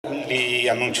vi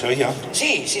annuncio io?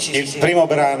 Sì. Il primo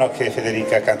brano che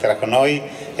Federica canterà con noi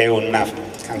è una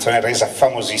canzone resa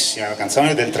famosissima, una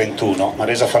canzone del 31, ma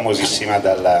resa famosissima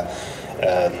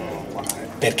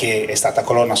perché è stata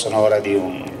colonna sonora di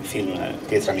un film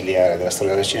pietra miliare della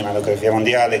storia della cinematografia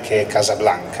mondiale, che è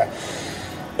Casablanca.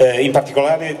 In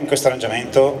particolare in questo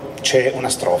arrangiamento c'è una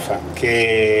strofa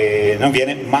che non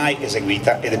viene mai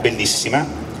eseguita ed è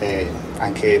bellissima,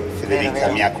 anche Federica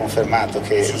mi ha confermato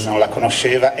che non la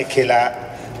conosceva e che la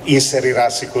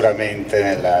inserirà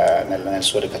sicuramente nel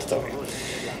suo repertorio.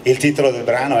 Il titolo del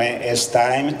brano è As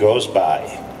Time Goes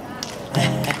By.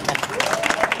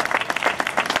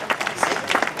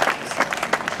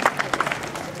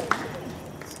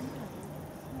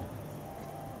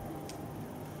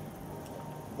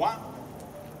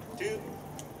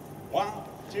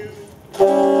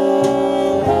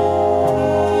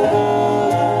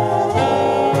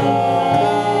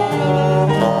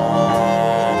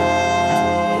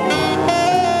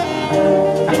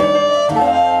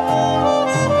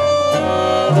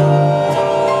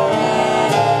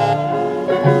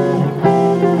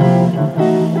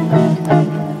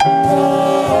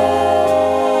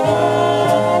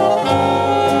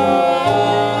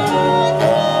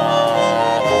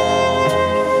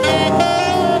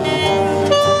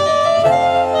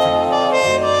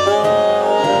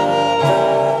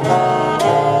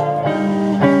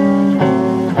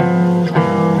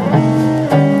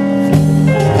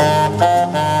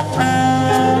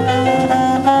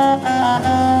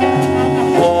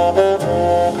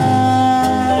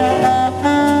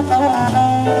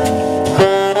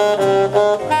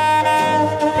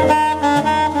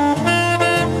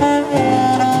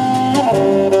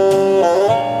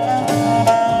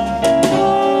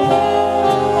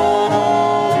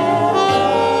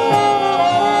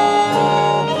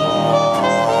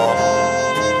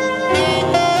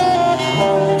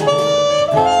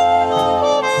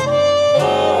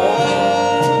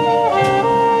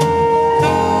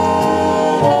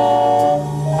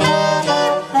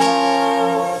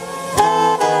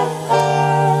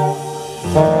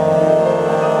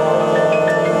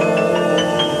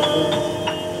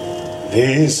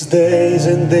 These days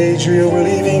and age we are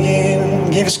living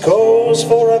in gives cause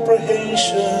for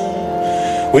apprehension,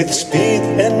 with speed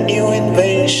and new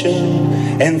invention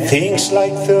and things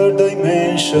like third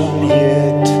dimension.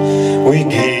 Yet we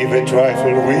give a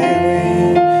trifle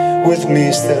weary with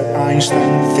Mr.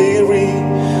 Einstein theory,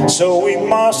 so we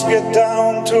must get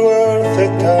down to earth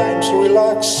at times,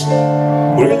 relax,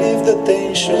 relieve the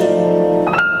tension.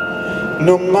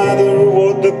 No matter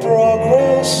what the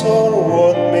progress or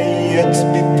what may yet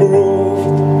be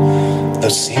proved, the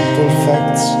simple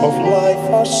facts of life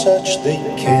are such they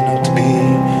cannot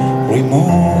be removed.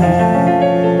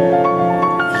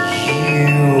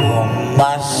 You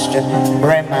must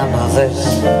remember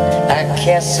this, a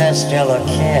kiss is still a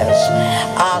kiss,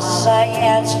 a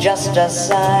science just a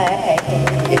sigh.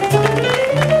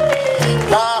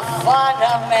 The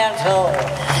fundamental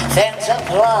things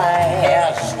apply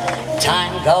as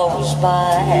time goes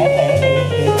by.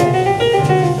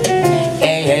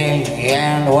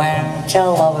 And when two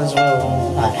lovers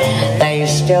woo, they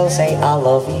still say I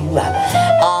love you,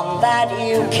 on that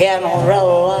you can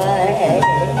rely.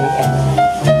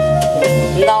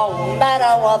 No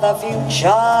matter what the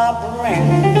future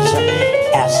brings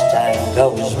as time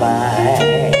goes by.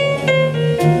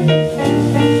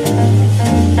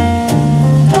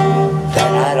 The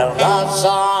night of love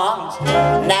songs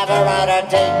never out of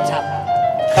date,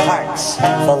 hearts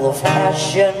full of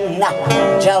passion,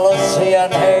 jealousy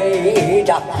and hate.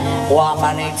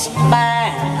 Woman needs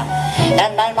man,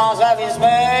 and man must have his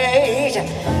mate,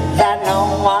 that no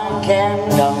one can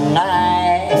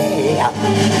deny.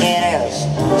 It is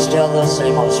still the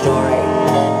same old story,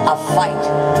 a fight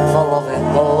full of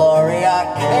glory, a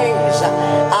case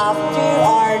of do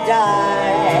or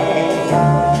die.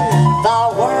 The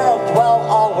world will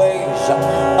always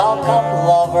welcome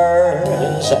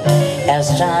lovers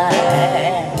as time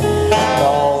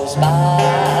goes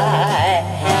by,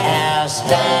 as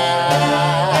time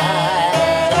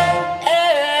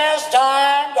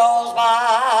goes by.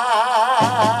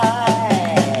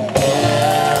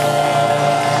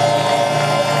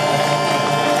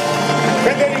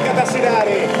 Federica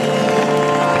Tassinari.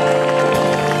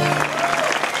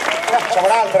 Facciamo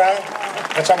un'altra?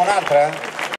 Facciamo un'altra?